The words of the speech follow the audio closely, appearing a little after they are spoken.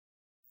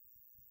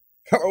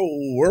Hello,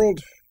 world.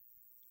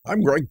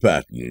 I'm Greg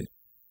Patton,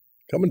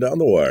 coming down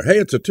the wire. Hey,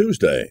 it's a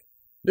Tuesday.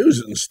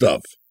 News and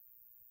stuff.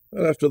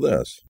 And after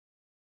this.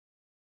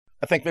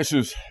 I think this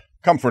is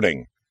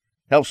comforting.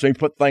 Helps me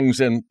put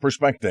things in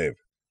perspective.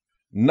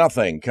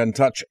 Nothing can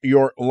touch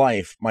your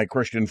life, my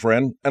Christian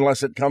friend,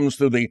 unless it comes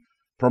through the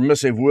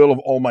permissive will of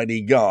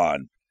Almighty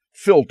God,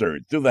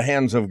 filtered through the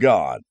hands of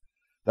God.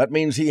 That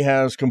means He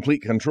has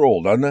complete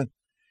control, doesn't it?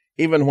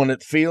 Even when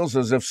it feels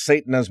as if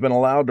Satan has been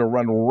allowed to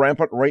run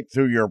rampant right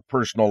through your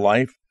personal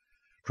life,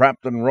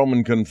 trapped in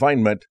Roman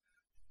confinement,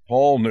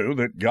 Paul knew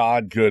that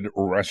God could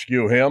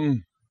rescue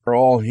him. For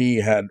all,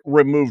 he had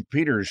removed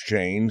Peter's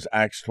chains,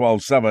 Acts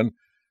 12:7,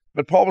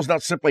 but Paul was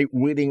not simply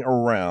waiting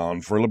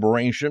around for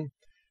liberation.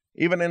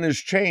 Even in his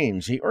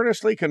chains, he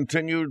earnestly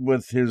continued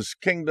with his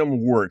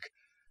kingdom work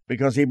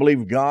because he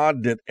believed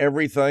God did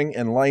everything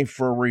in life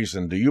for a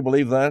reason. Do you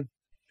believe that?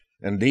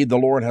 Indeed, the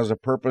Lord has a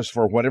purpose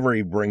for whatever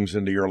He brings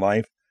into your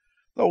life.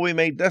 Though we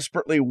may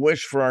desperately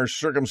wish for our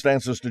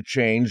circumstances to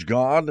change,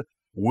 God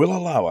will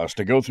allow us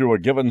to go through a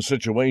given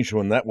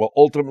situation that will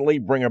ultimately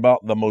bring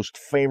about the most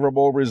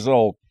favorable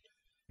result.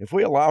 If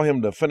we allow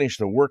Him to finish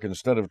the work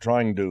instead of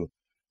trying to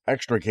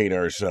extricate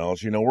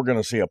ourselves, we're going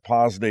to see a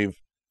positive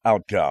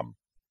outcome.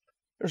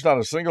 There's not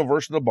a single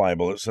verse in the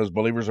Bible that says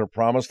believers are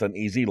promised an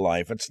easy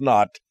life. It's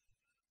not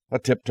a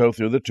tiptoe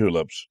through the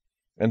tulips.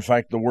 In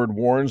fact, the Word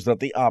warns that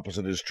the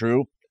opposite is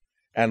true,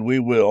 and we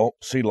will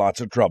see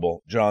lots of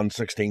trouble, John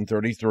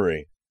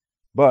 16:33.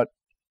 But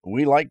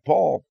we, like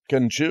Paul,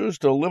 can choose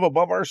to live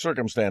above our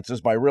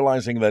circumstances by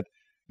realizing that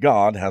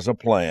God has a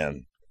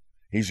plan.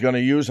 He's going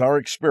to use our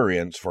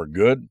experience for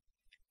good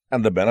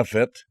and the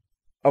benefit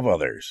of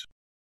others.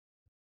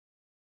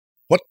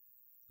 What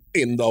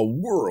in the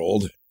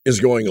world is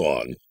going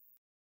on?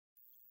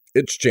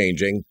 It's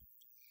changing.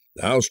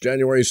 The House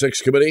January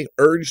 6th Committee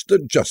urged the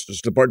Justice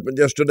Department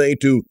yesterday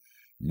to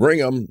bring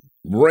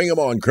him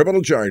on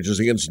criminal charges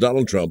against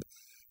Donald Trump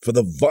for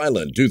the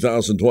violent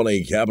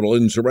 2020 Capitol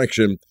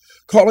insurrection,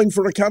 calling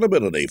for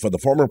accountability for the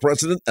former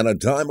president and a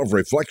time of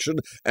reflection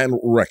and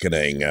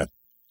reckoning.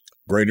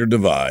 Greater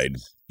divide.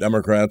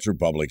 Democrats,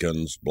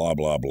 Republicans, blah,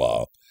 blah,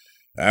 blah.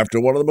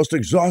 After one of the most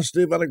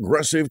exhaustive and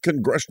aggressive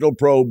congressional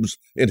probes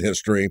in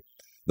history,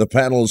 the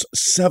panel's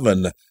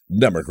 7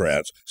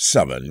 Democrats,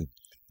 7,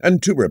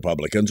 and 2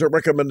 Republicans are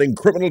recommending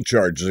criminal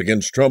charges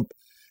against Trump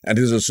and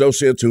his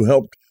associates who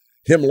helped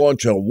him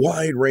launch a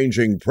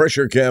wide-ranging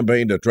pressure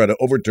campaign to try to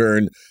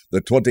overturn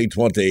the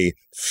 2020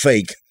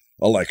 fake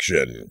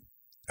election.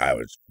 I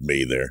was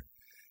me there.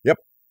 Yep,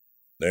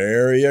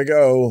 there you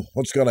go.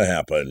 What's going to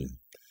happen?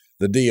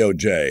 The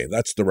DOJ,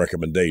 that's the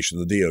recommendation.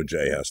 The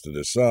DOJ has to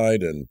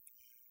decide, and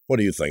what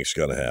do you think's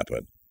going to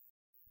happen?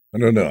 I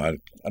don't know.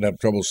 I'd have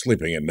trouble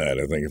sleeping at night,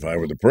 I think, if I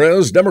were the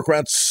prez.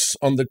 Democrats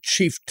on the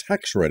Chief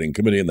Tax Writing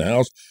Committee in the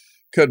House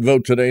could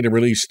vote today to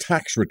release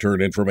tax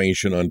return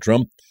information on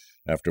Trump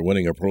after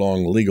winning a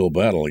prolonged legal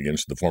battle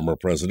against the former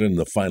president in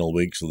the final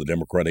weeks of the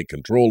Democratic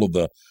control of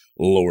the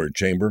lower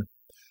chamber.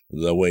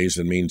 The Ways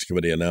and Means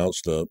Committee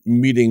announced a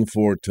meeting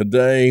for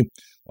today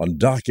on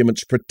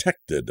documents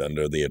protected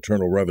under the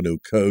Internal Revenue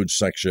Code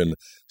Section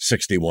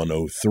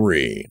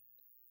 6103.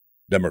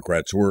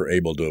 Democrats were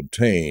able to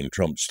obtain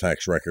Trump's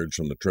tax records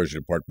from the Treasury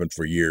Department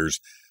for years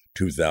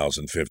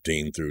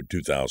 2015 through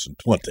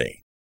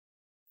 2020.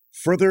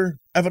 Further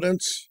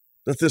evidence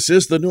that this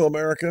is the new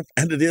America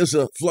and it is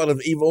a flood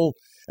of evil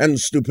and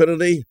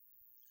stupidity?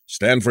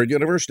 Stanford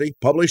University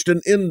published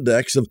an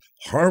index of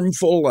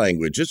harmful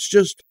language. It's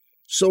just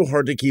so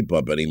hard to keep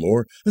up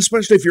anymore,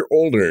 especially if you're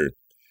older.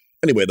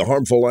 Anyway, the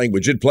harmful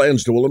language it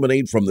plans to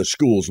eliminate from the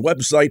school's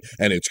website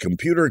and its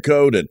computer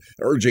code, and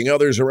urging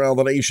others around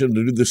the nation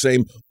to do the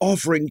same,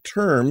 offering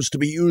terms to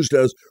be used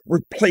as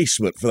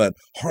replacement for that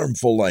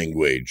harmful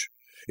language.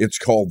 It's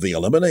called the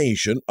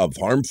Elimination of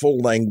Harmful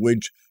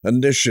Language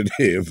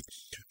Initiative,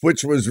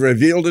 which was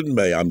revealed in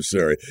May.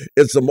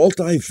 It's a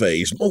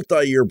multi-phase,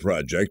 multi-year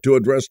project to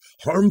address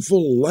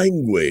harmful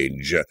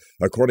language.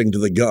 According to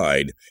the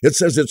guide, it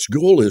says its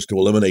goal is to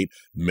eliminate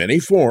many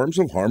forms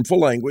of harmful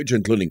language,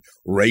 including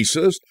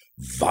racist,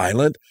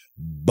 violent,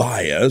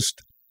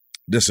 biased,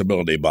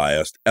 disability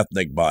biased,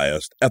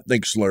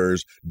 ethnic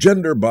slurs,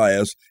 gender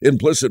bias,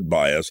 implicit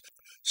bias,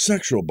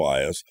 sexual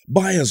bias,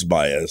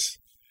 bias.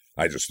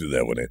 I just threw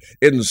that one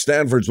in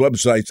Stanford's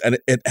websites, and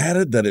it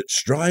added that it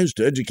strives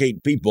to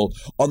educate people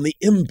on the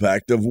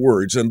impact of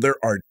words, and there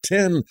are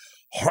 10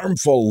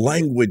 harmful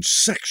language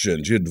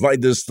sections. You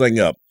divide this thing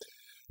up.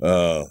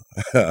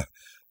 I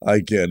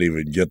can't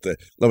even get that.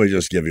 Let me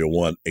just give you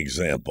one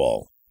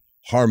example.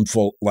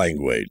 Harmful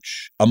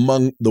language.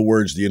 Among the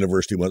words the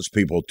university wants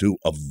people to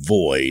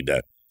avoid,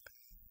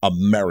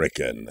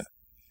 American.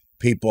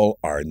 People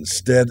are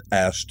instead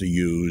asked to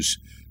use,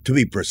 to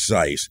be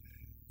precise,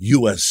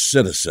 U.S.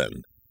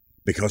 citizen,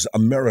 because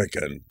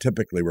American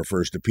typically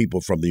refers to people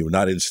from the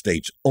United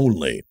States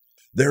only,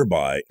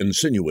 thereby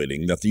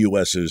insinuating that the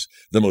U.S. is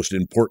the most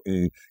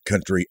important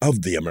country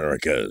of the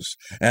Americas.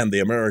 And the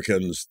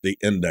Americans, the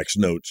index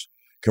notes,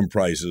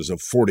 comprises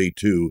of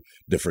 42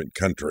 different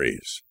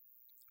countries.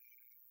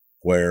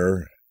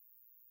 Where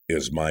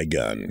is my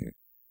gun.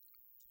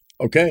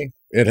 Okay,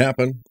 it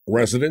happened.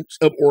 Residents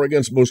of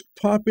Oregon's most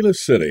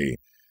populous city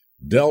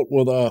dealt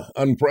with an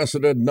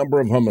unprecedented number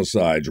of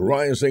homicides,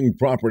 rising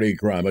property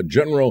crime, a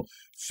general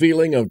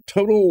feeling of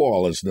total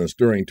lawlessness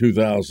during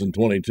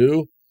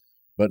 2022.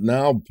 But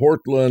now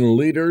Portland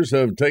leaders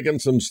have taken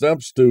some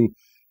steps to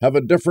have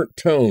a different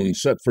tone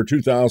set for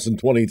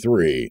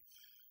 2023.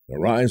 The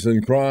rise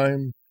in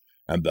crime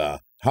and the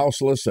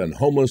houseless and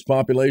homeless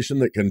population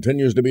that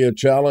continues to be a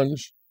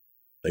challenge.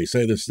 They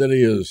say the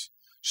city is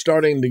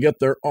starting to get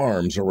their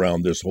arms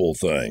around this whole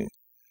thing.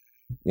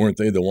 Weren't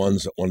they the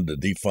ones that wanted to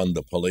defund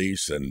the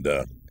police? And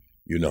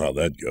you know how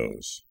that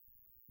goes.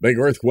 Big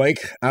earthquake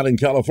out in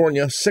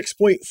California,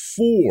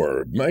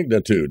 6.4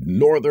 magnitude,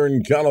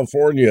 Northern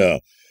California.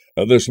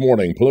 This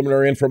morning,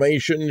 preliminary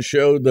information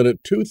showed that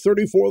at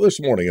 2:34 this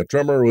morning, a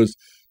tremor was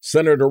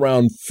centered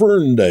around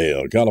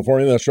Ferndale,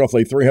 California. That's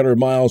roughly 300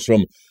 miles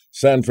from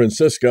San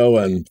Francisco,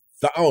 and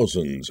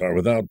thousands are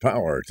without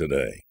power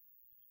today.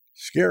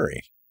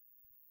 Scary.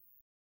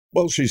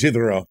 Well, she's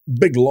either a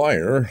big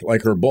liar,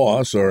 like her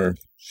boss, or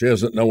she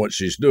doesn't know what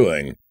she's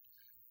doing.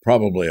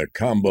 Probably a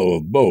combo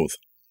of both.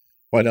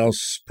 White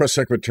House Press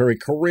Secretary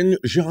Karine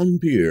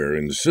Jean-Pierre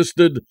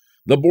insisted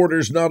the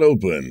border's not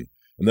open,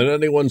 and that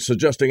anyone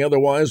suggesting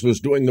otherwise was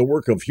doing the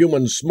work of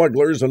human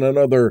smugglers. In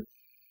another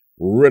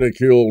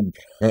ridiculed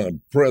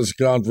press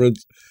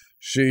conference,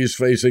 she's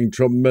facing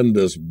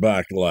tremendous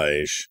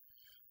backlash.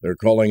 They're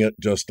calling it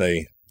just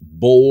a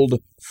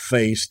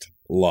bold-faced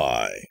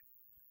lie.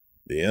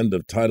 The end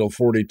of Title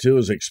 42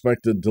 is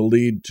expected to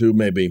lead to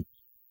maybe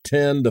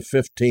 10 to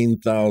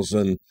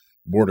 15,000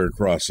 border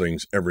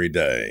crossings every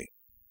day.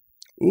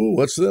 Ooh,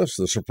 what's this?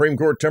 The Supreme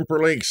Court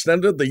temporarily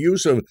extended the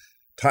use of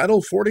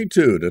Title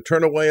 42 to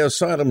turn away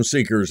asylum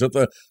seekers at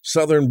the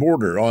southern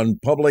border on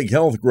public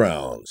health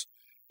grounds.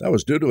 That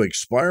was due to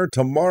expire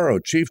tomorrow.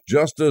 Chief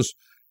Justice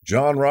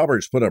John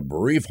Roberts put a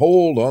brief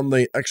hold on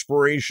the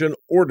expiration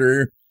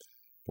order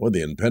for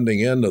the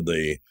impending end of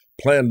the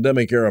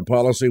pandemic-era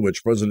policy,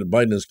 which President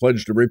Biden has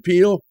pledged to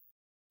repeal,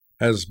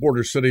 has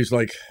border cities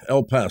like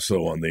El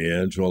Paso on the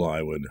edge. Well,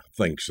 I would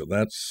think so.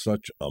 That's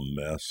such a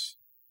mess.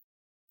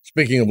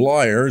 Speaking of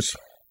liars,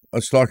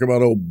 let's talk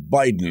about old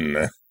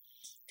Biden.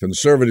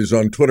 Conservatives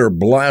on Twitter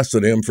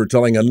blasted him for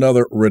telling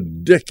another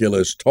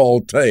ridiculous tall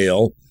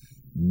tale,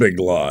 big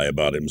lie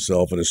about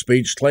himself in a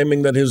speech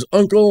claiming that his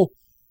uncle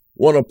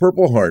won a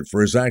Purple Heart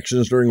for his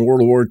actions during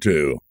World War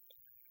II.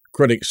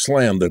 Critics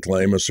slammed the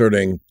claim,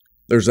 asserting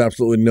there's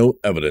absolutely no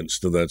evidence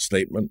to that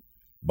statement.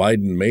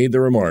 Biden made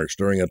the remarks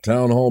during a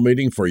town hall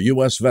meeting for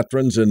U.S.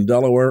 veterans in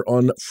Delaware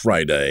on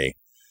Friday.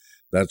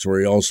 That's where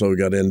he also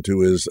got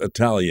into his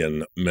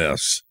Italian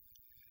mess.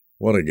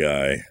 What a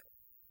guy.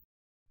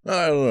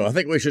 I don't know. I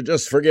think we should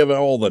just forgive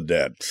all the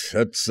debt.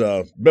 It's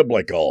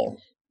biblical.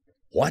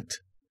 What?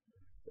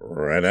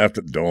 Right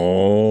after.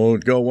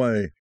 Don't go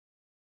away.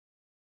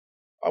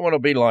 I want to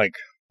be like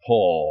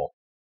Paul.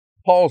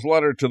 Paul's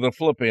letter to the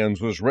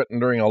Philippians was written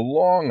during a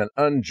long and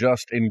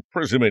unjust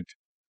imprisonment.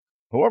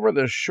 However,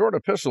 this short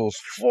epistle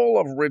is full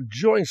of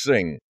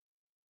rejoicing.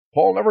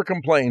 Paul never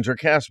complains or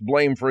casts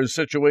blame for his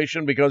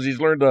situation because he's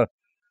learned to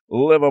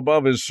live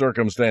above his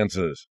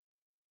circumstances.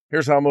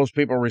 Here's how most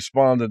people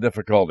respond to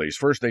difficulties.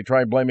 First, they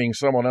try blaming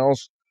someone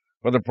else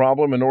for the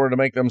problem in order to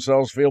make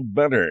themselves feel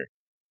better.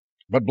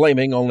 But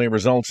blaming only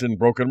results in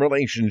broken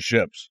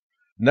relationships.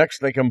 Next,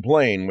 they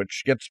complain,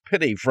 which gets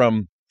pity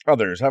from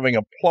others, having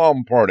a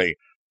plum party.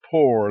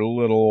 Poor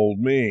little old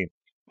me.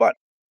 But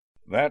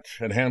that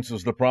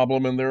enhances the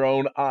problem in their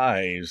own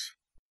eyes.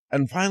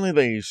 And finally,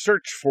 they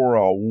search for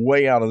a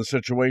way out of the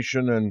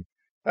situation, and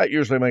that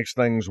usually makes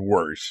things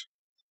worse.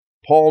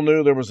 Paul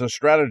knew there was a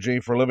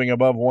strategy for living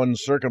above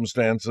one's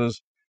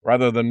circumstances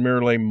rather than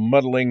merely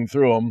muddling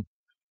through them.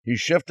 He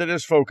shifted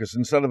his focus.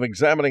 Instead of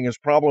examining his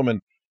problem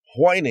and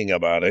whining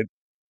about it,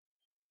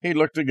 he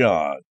looked to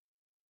God.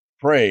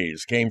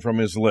 Praise came from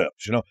his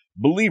lips.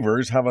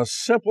 Believers have a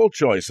simple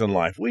choice in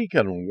life. We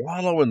can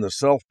wallow in the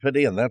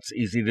self-pity, and that's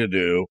easy to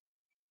do.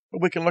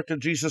 But we can look to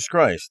Jesus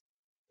Christ,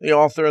 the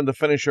author and the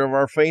finisher of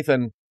our faith,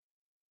 and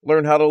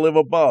learn how to live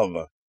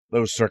above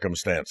those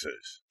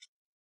circumstances.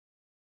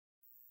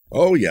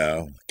 Oh,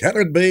 yeah. Can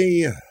it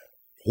be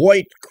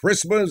White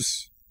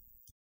Christmas?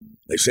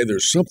 They say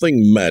there's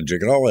something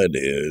magical. It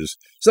is.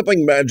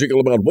 Something magical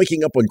about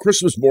waking up on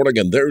Christmas morning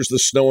and there's the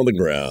snow on the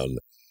ground.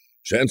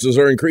 Chances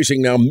are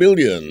increasing now.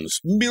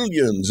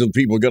 Millions of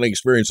people going to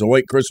experience a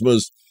white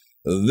Christmas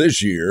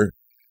this year.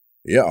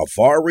 Yeah, a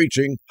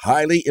far-reaching,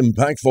 highly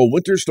impactful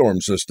winter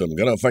storm system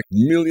going to affect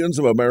millions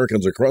of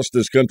Americans across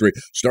this country.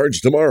 Starts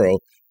tomorrow.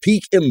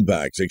 Peak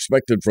impacts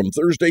expected from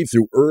Thursday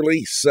through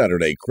early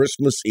Saturday,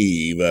 Christmas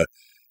Eve.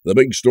 The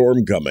big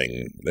storm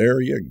coming.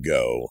 There you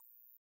go.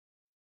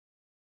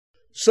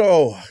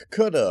 So,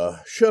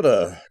 coulda,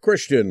 shoulda,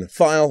 Christian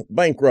file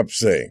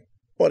bankruptcy.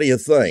 What do you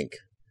think?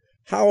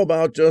 How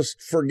about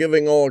just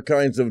forgiving all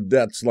kinds of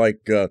debts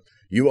like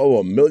you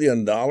owe $1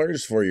 million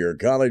for your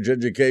college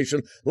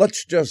education?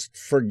 Let's just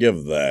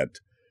forgive that.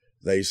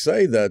 They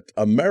say that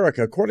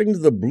America, according to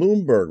the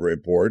Bloomberg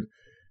report,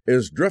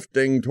 is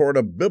drifting toward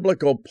a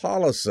biblical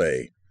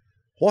policy.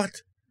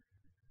 What?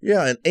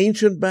 Yeah, in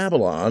ancient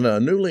Babylon, a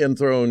newly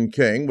enthroned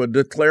king would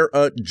declare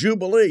a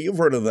jubilee, you've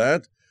heard of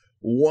that,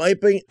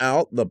 wiping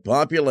out the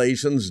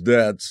population's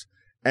debts.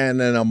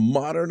 And in a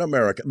modern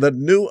America, the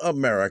new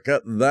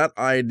America, that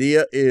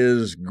idea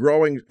is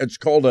growing. It's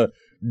called a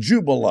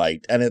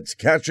jubilite, and it's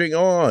catching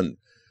on.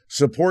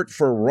 Support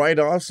for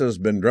write-offs has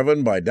been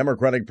driven by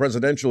Democratic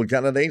presidential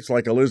candidates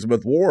like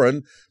Elizabeth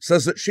Warren,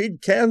 says that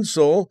she'd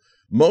cancel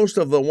most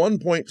of the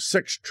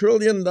 $1.6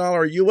 trillion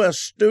U.S.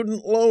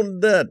 student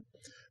loan debt.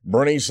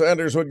 Bernie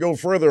Sanders would go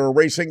further,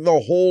 erasing the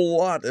whole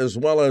lot, as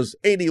well as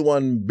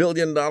 $81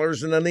 billion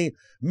in any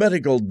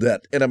medical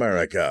debt in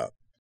America.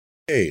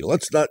 Hey,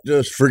 let's not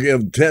just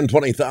forgive $10,000,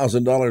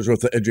 $20,000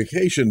 worth of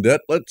education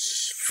debt.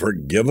 Let's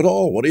forgive it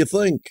all. What do you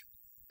think?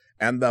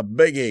 And the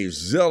biggie,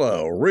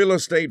 Zillow. Real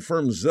estate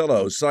firm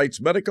Zillow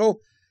cites medical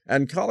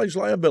and college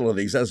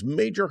liabilities as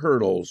major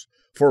hurdles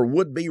for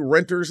would-be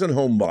renters and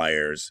home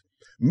buyers.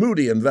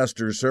 Moody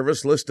Investors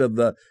Service listed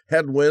the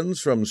headwinds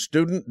from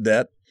student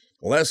debt,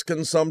 less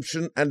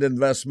consumption and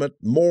investment,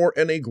 more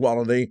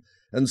inequality,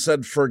 and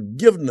said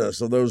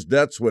forgiveness of those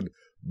debts would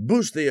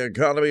boost the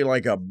economy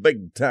like a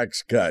big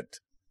tax cut.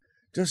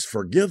 Just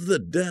forgive the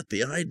debt.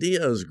 The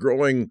idea is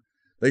growing,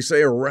 they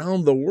say,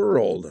 around the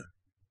world.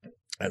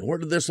 And where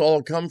did this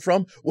all come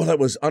from? Well, it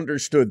was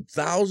understood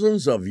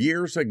thousands of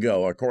years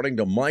ago, according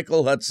to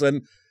Michael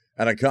Hudson,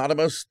 an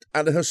economist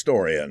and a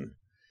historian.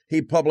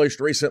 He published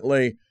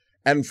recently,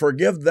 And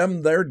Forgive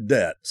Them Their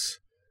Debts,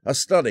 a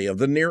study of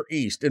the Near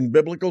East in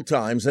biblical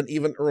times and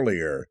even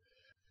earlier.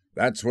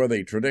 That's where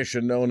the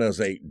tradition known as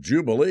a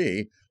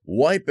jubilee,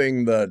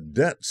 wiping the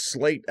debt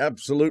slate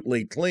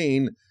absolutely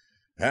clean,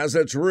 has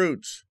its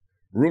roots.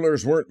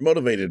 Rulers weren't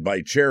motivated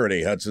by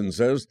charity, Hudson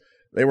says.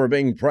 They were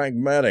being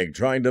pragmatic,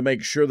 trying to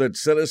make sure that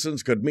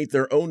citizens could meet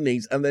their own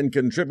needs and then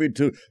contribute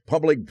to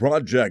public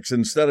projects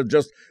instead of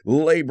just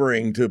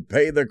laboring to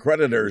pay the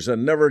creditors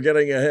and never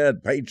getting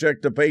ahead,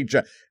 paycheck to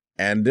paycheck.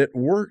 And it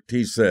worked,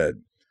 he said.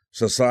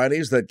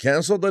 Societies that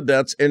canceled the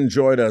debts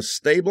enjoyed a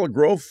stable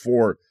growth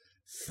for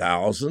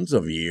thousands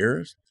of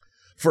years.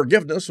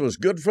 Forgiveness was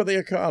good for the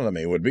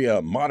economy, would be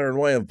a modern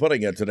way of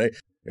putting it today.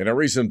 In a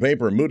recent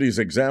paper, Moody's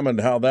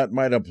examined how that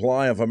might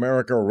apply if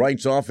America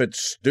writes off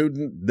its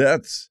student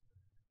debts.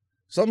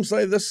 Some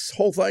say this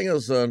whole thing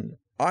is an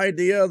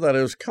idea that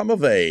has come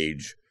of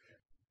age.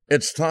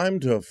 It's time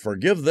to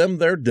forgive them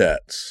their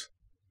debts.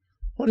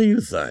 What do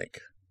you think?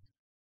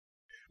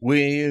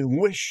 We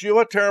wish you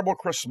a terrible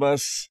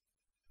Christmas,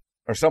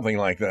 or something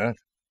like that.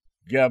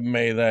 Give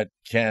me that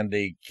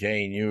candy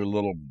cane, you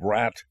little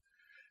brat.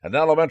 An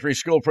elementary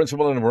school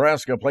principal in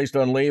Nebraska placed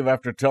on leave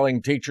after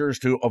telling teachers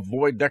to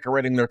avoid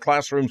decorating their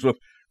classrooms with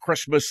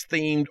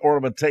Christmas-themed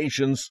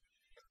ornamentations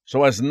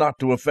so as not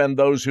to offend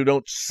those who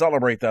don't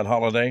celebrate that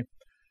holiday.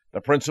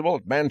 The principal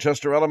at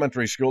Manchester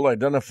Elementary School,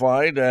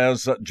 identified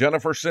as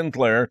Jennifer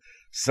Sinclair,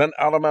 sent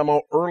out a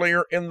memo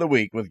earlier in the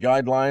week with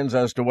guidelines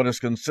as to what is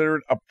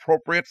considered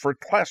appropriate for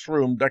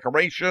classroom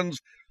decorations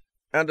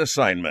and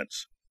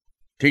assignments.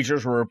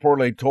 Teachers were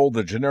reportedly told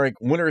the generic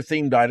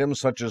winter-themed items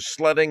such as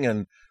sledding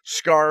and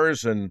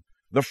scars and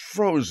the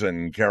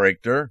Frozen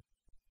character,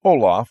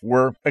 Olaf,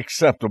 were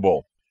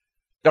acceptable.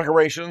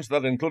 Decorations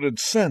that included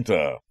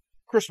Santa,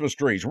 Christmas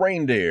trees,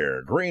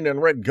 reindeer, green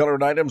and red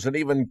colored items, and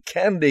even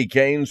candy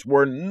canes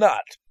were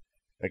not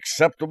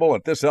acceptable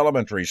at this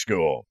elementary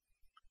school.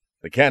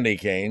 The candy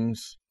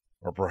canes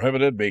were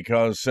prohibited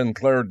because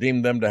Sinclair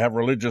deemed them to have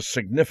religious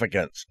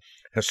significance.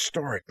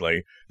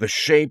 Historically, the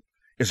shape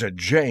is a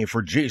J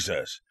for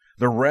Jesus.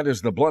 The red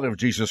is the blood of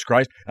Jesus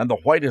Christ, and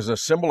the white is a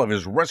symbol of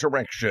his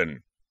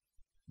resurrection.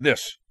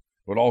 This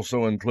would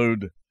also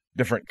include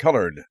different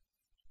colored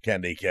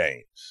candy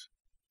canes.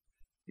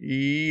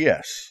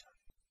 Yes.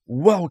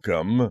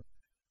 Welcome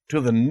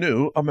to the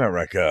new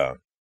America.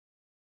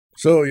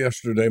 So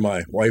yesterday,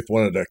 my wife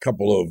wanted a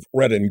couple of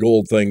red and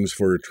gold things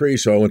for a tree,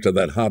 so I went to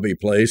that hobby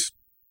place.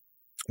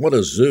 What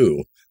a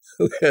zoo.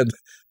 They had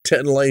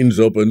 10 lanes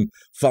open,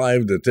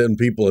 5 to 10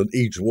 people in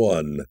each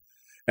one.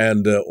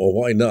 And, well,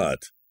 why not?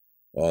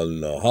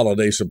 On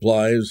holiday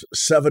supplies,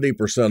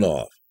 70%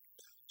 off.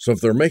 So if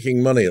they're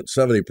making money at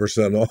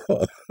 70%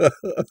 off,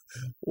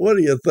 what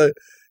do you think?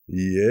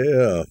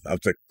 Yeah,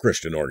 that's a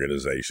Christian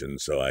organization,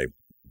 so I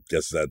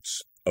guess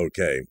that's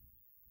okay.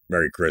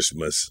 Merry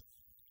Christmas.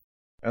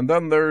 And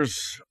then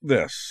there's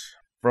this,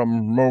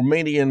 from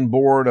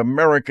Romanian-born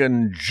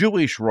American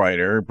Jewish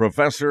writer,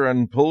 professor,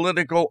 and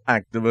political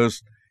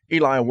activist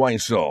Eli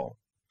Wiesel.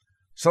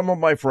 Some of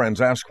my friends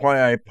ask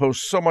why I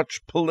post so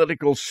much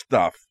political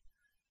stuff.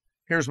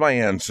 Here's my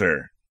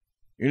answer.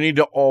 You need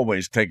to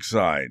always take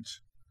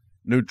sides.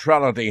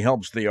 Neutrality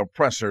helps the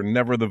oppressor,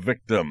 never the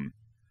victim.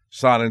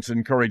 Silence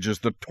encourages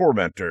the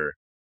tormentor,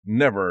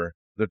 never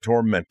the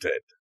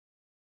tormented.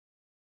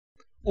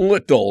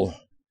 Little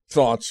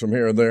thoughts from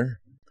here and there.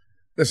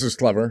 This is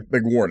clever.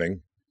 Big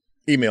warning.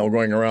 Email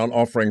going around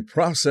offering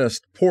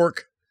processed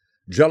pork,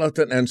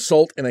 gelatin, and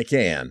salt in a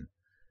can.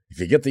 If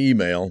you get the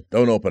email,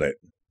 don't open it.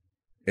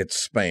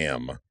 It's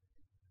spam.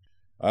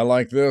 I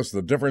like this,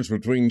 the difference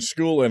between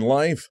school and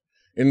life.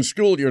 In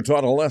school, you're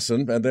taught a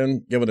lesson and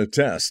then given a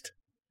test.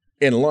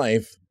 In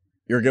life,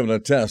 you're given a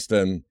test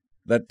and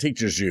that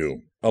teaches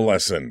you a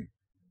lesson.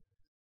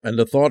 And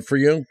a thought for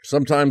you,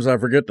 sometimes I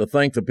forget to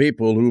thank the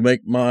people who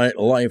make my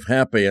life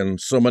happy in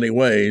so many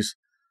ways.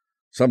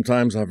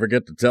 Sometimes I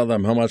forget to tell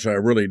them how much I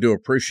really do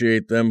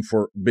appreciate them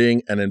for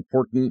being an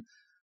important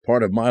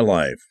part of my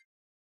life.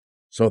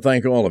 So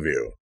thank all of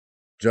you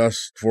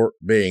just for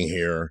being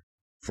here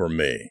for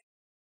me.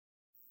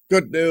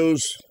 Good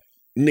news.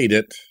 Need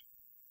it.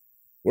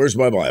 Where's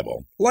my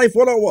Bible? Life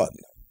 101.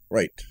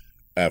 Right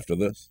after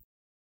this.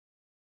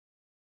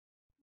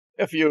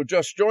 If you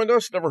just joined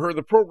us, never heard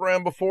the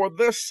program before,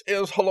 this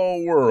is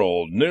Hello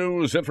World.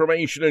 News,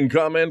 information, and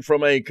comment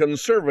from a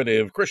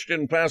conservative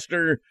Christian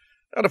pastor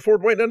out of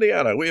Fort Wayne,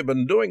 Indiana. We have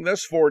been doing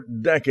this for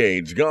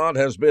decades. God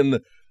has been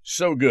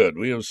so good.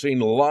 We have seen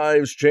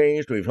lives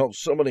changed. We've helped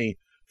so many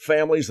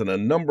families in a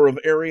number of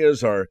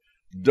areas. Our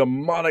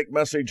demonic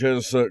message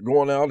has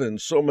gone out in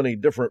so many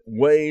different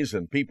ways,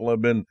 and people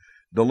have been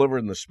delivered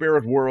in the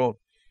spirit world.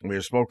 We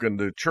have spoken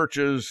to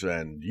churches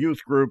and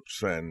youth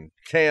groups and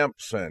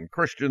camps and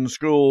Christian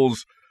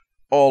schools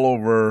all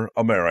over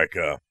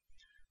America.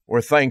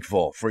 We're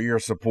thankful for your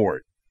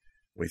support.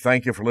 We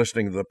thank you for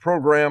listening to the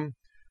program,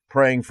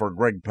 praying for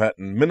Greg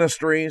Patton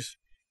Ministries,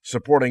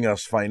 supporting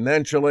us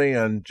financially,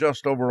 and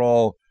just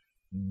overall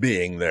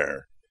being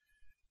there.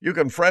 You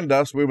can friend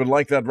us. We would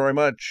like that very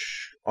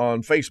much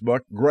on Facebook,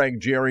 Greg,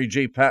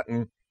 G-R-E-G,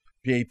 Patton,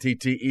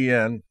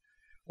 P-A-T-T-E-N.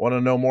 Want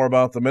to know more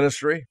about the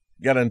ministry?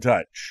 Get in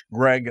touch,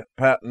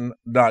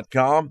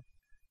 gregpatton.com.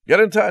 Get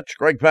in touch,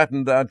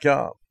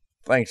 gregpatton.com.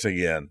 Thanks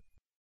again.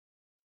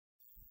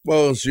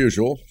 Well, as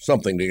usual,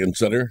 something to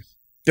consider.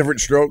 Different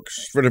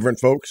strokes for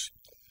different folks.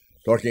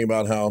 Talking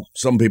about how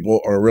some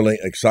people are really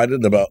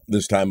excited about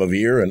this time of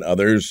year and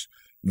others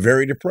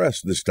very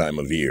depressed this time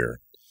of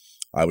year.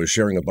 I was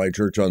sharing with my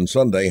church on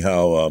Sunday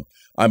how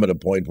I'm at a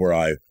point where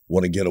I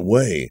want to get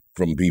away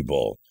from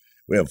people.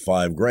 We have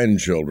 5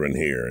 grandchildren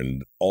here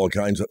and all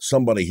kinds of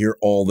somebody here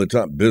all the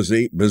time.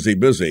 Busy, busy,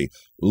 busy.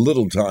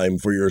 Little time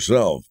for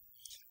yourself.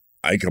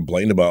 I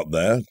complain about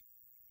that.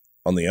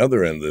 On the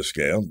other end of the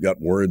scale, got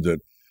word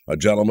that a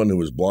gentleman who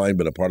was blind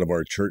but a part of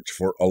our church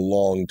for a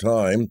long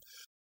time,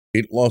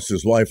 he lost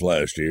his wife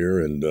last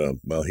year and,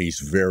 well, he's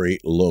very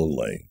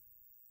lonely.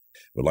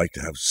 Would like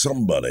to have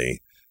somebody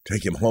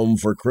take him home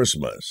for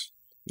Christmas.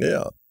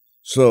 Yeah.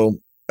 So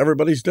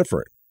everybody's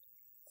different.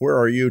 Where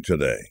are you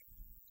today?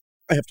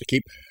 I have to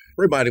keep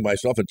reminding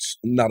myself it's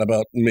not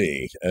about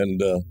me, and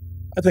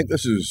I think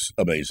this is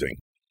amazing.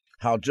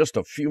 How just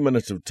a few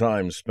minutes of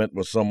time spent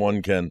with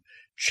someone can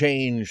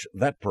change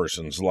that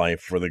person's life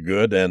for the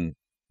good, and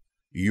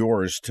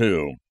yours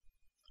too.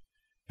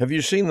 Have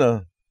you seen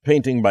the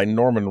painting by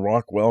Norman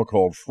Rockwell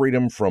called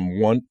Freedom from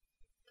Want?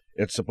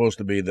 It's supposed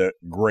to be the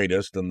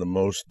greatest and the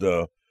most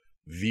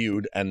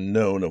viewed and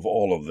known of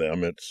all of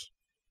them. It's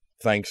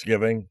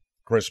Thanksgiving,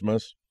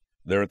 Christmas.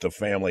 They're at the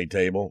family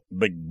table,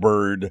 big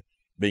bird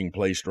being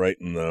placed right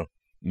in the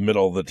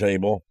middle of the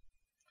table.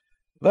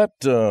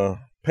 That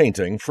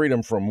painting,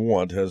 Freedom from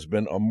Want, has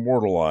been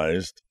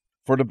immortalized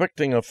for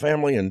depicting a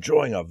family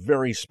enjoying a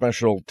very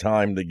special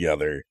time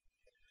together.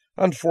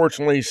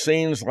 Unfortunately,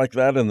 scenes like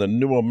that in the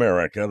New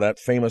America, that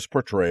famous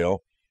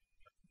portrayal,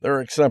 there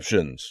are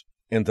exceptions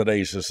in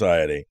today's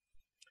society.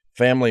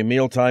 Family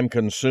mealtime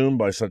consumed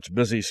by such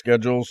busy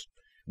schedules,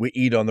 we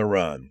eat on the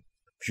run.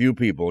 Few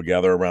people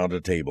gather around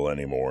a table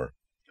anymore.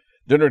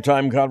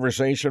 Dinner-time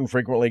conversation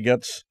frequently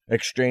gets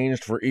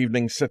exchanged for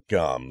evening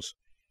sitcoms,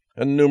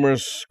 and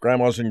numerous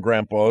grandmas and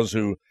grandpas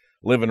who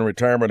live in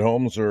retirement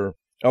homes or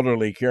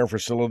elderly care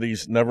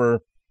facilities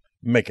never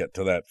make it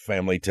to that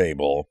family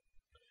table.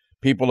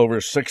 People over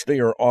 60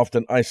 are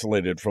often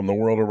isolated from the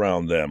world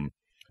around them,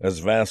 as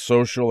vast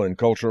social and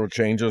cultural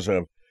changes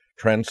have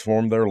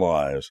transformed their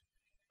lives.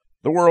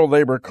 The world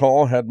they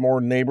recall had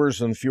more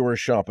neighbors and fewer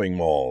shopping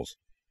malls.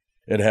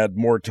 It had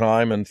more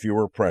time and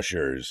fewer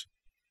pressures.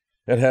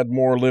 It had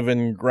more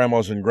live-in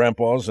grandmas and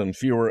grandpas and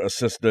fewer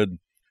assisted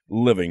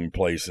living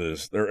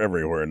places. They're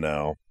everywhere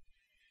now.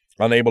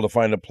 Unable to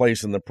find a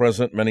place in the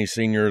present, many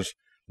seniors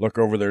look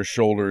over their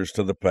shoulders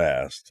to the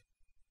past.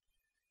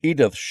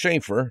 Edith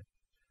Schaefer,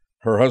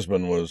 her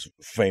husband was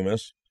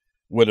famous,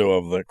 widow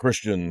of the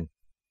Christian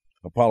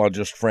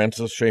apologist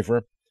Francis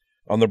Schaeffer.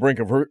 On the brink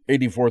of her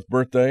 84th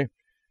birthday,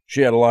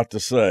 she had a lot to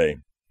say.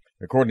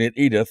 According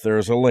to Edith, there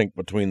is a link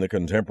between the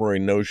contemporary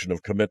notion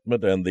of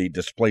commitment and the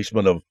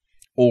displacement of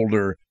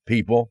older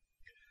people.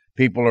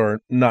 People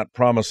are not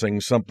promising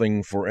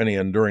something for any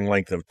enduring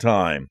length of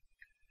time.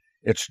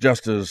 It's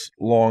just as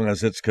long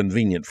as it's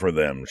convenient for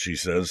them, she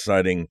says,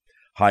 citing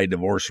high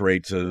divorce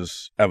rates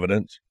as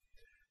evidence.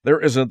 There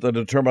isn't the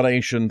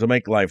determination to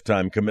make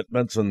lifetime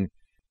commitments, and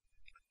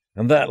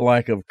that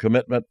lack of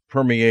commitment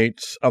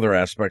permeates other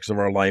aspects of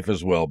our life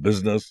as well: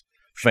 business,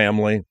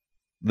 family,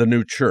 the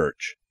new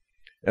church.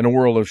 In a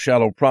world of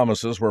shallow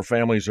promises where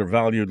families are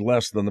valued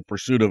less than the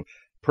pursuit of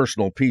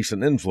personal peace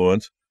and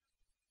influence,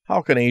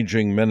 how can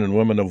aging men and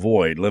women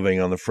avoid living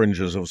on the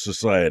fringes of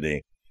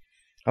society?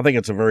 I think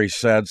it's a very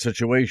sad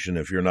situation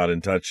if you're not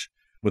in touch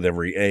with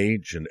every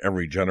age and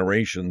every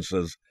generation,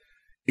 says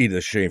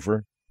Edith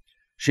Schaefer.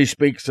 She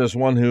speaks as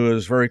one who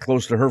is very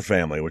close to her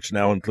family, which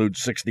now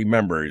includes 60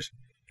 members.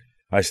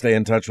 I stay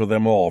in touch with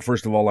them all.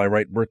 First of all, I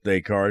write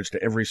birthday cards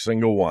to every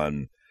single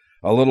one.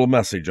 A little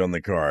message on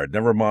the card.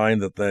 Never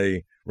mind that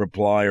they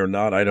reply or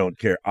not, I don't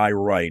care. I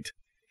write.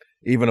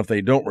 Even if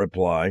they don't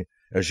reply,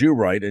 as you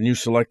write and you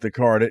select the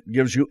card, it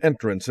gives you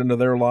entrance into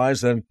their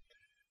lives and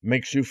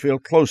makes you feel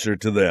closer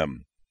to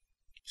them.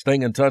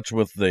 Staying in touch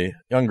with the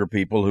younger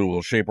people who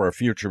will shape our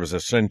future is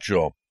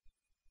essential.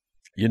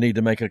 You need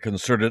to make a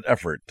concerted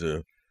effort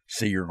to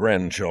see your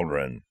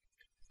grandchildren.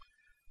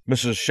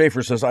 Mrs.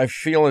 Schaefer says, I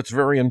feel it's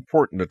very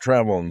important to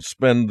travel and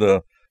spend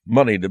the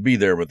money to be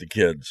there with the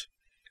kids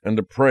and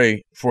to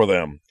pray for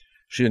them.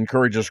 She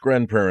encourages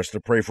grandparents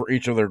to pray for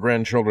each of their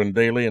grandchildren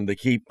daily and to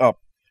keep up,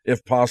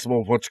 if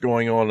possible, what's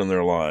going on in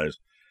their lives.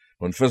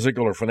 When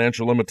physical or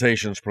financial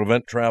limitations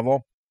prevent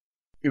travel,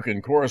 you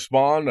can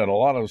correspond, and a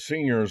lot of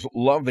seniors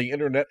love the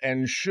internet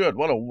and should.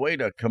 What a way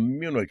to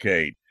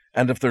communicate.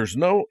 And if there's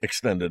no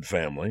extended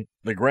family,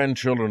 the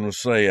grandchildren will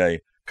say a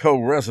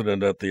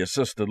co-resident at the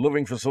assisted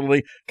living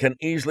facility can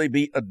easily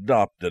be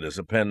adopted as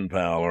a pen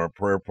pal or a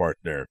prayer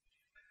partner.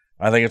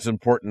 I think it's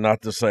important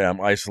not to say I'm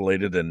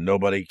isolated and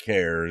nobody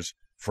cares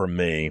for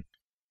me.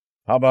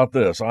 How about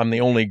this? I'm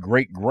the only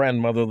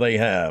great-grandmother they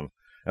have,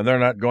 and they're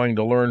not going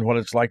to learn what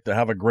it's like to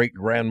have a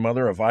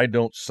great-grandmother if I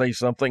don't say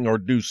something or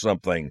do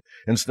something,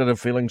 instead of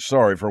feeling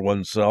sorry for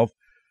oneself.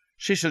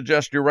 She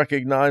suggests you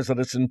recognize that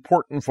it's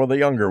important for the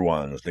younger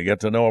ones to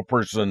get to know a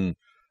person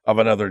of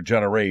another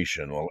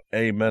generation. Well,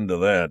 amen to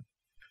that.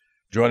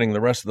 Joining the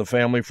rest of the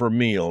family for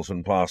meals,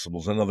 when possible,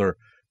 is another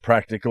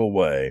practical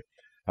way.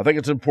 I think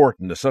it's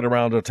important to sit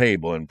around a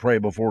table and pray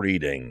before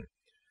eating.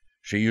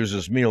 She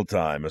uses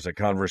mealtime as a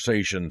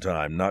conversation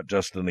time, not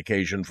just an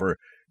occasion for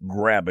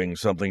grabbing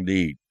something to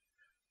eat.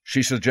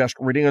 She suggests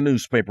reading a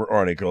newspaper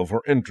article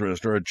for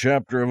interest or a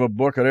chapter of a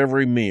book at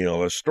every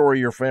meal. A story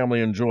your family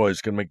enjoys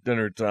can make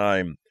dinner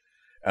time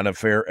an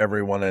affair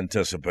everyone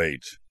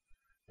anticipates.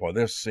 Boy,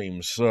 this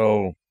seems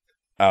so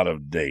out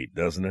of date,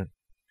 doesn't it?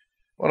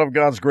 One of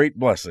God's great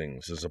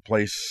blessings is a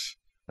place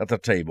at the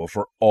table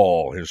for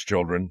all his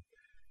children,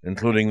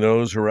 including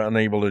those who are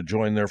unable to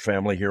join their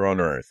family here on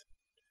earth.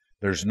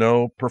 There's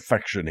no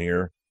perfection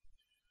here,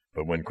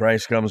 but when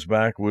Christ comes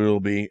back, we'll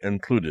be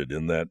included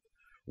in that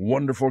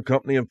wonderful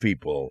company of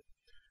people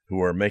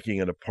who are making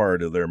it a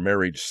part of their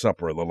marriage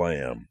supper of the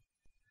Lamb.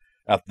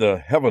 At the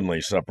heavenly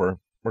supper,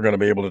 we're going to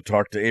be able to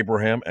talk to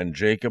Abraham and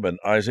Jacob and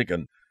Isaac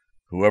and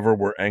whoever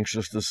we're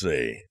anxious to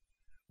see.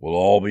 We'll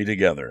all be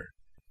together.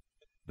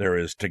 There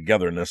is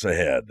togetherness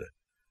ahead.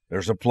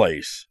 There's a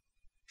place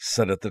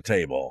set at the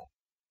table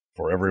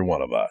for every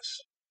one of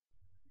us.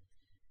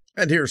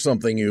 And here's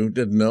something you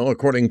didn't know.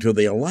 According to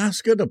the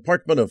Alaska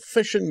Department of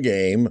Fish and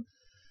Game,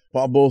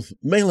 while both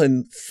male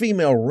and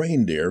female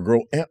reindeer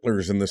grow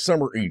antlers in the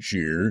summer each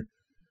year,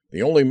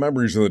 the only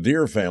members of the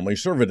deer family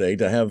Cervidae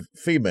to have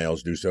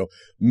females do so.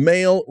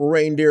 Male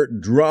reindeer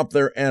drop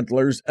their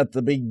antlers at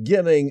the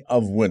beginning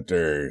of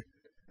winter.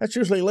 That's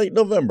usually late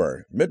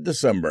November,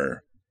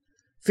 mid-December.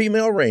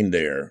 Female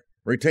reindeer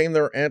retain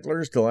their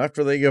antlers till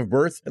after they give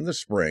birth in the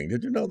spring.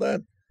 Did you know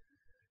that?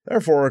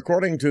 Therefore,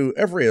 according to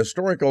every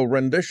historical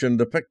rendition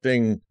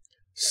depicting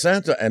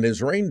Santa and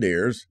his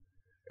reindeers,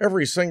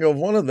 every single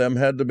one of them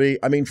had to be,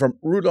 from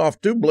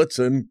Rudolph to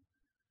Blitzen,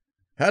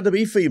 had to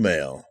be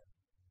female.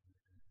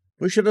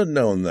 We should have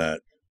known that.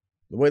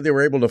 The way they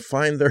were able to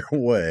find their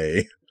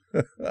way.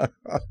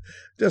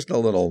 Just a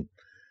little,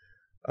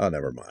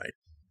 never mind.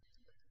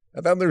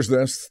 And then there's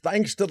this.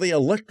 Thanks to the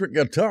electric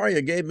guitar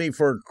you gave me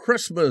for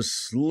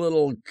Christmas,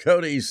 little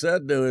Cody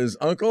said to his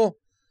uncle.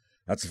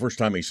 That's the first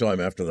time he saw him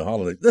after the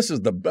holiday. This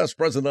is the best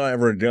present I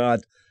ever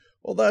got.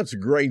 Well, that's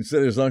great,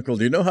 said his uncle.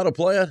 Do you know how to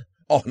play it?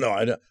 Oh, no,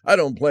 I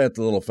don't play it,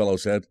 the little fellow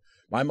said.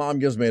 My mom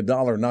gives me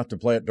 $1 not to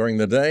play it during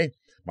the day.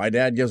 My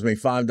dad gives me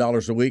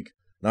 $5 a week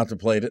not to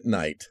play it at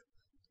night.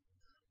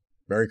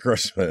 Merry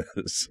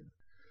Christmas.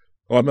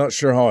 Well, I'm not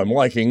sure how I'm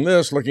liking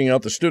this. Looking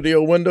out the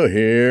studio window,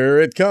 here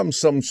it comes.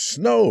 Some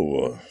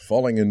snow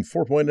falling in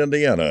Fort Point,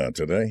 Indiana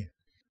today.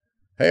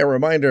 Hey, a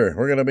reminder,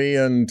 we're going to be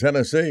in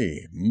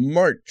Tennessee,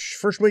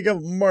 first week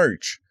of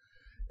March.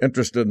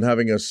 Interested in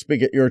having us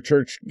speak at your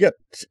church? Get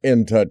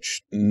in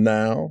touch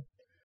now.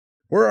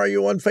 Where are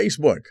you on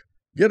Facebook?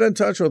 Get in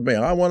touch with me.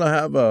 I want to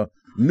have a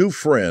new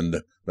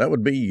friend. That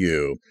would be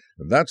you.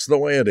 That's the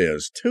way it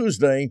is.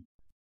 Tuesday,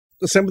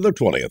 December the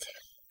 20th,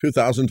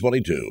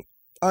 2022.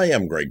 I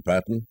am Greg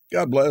Patton.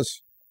 God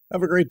bless.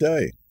 Have a great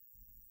day.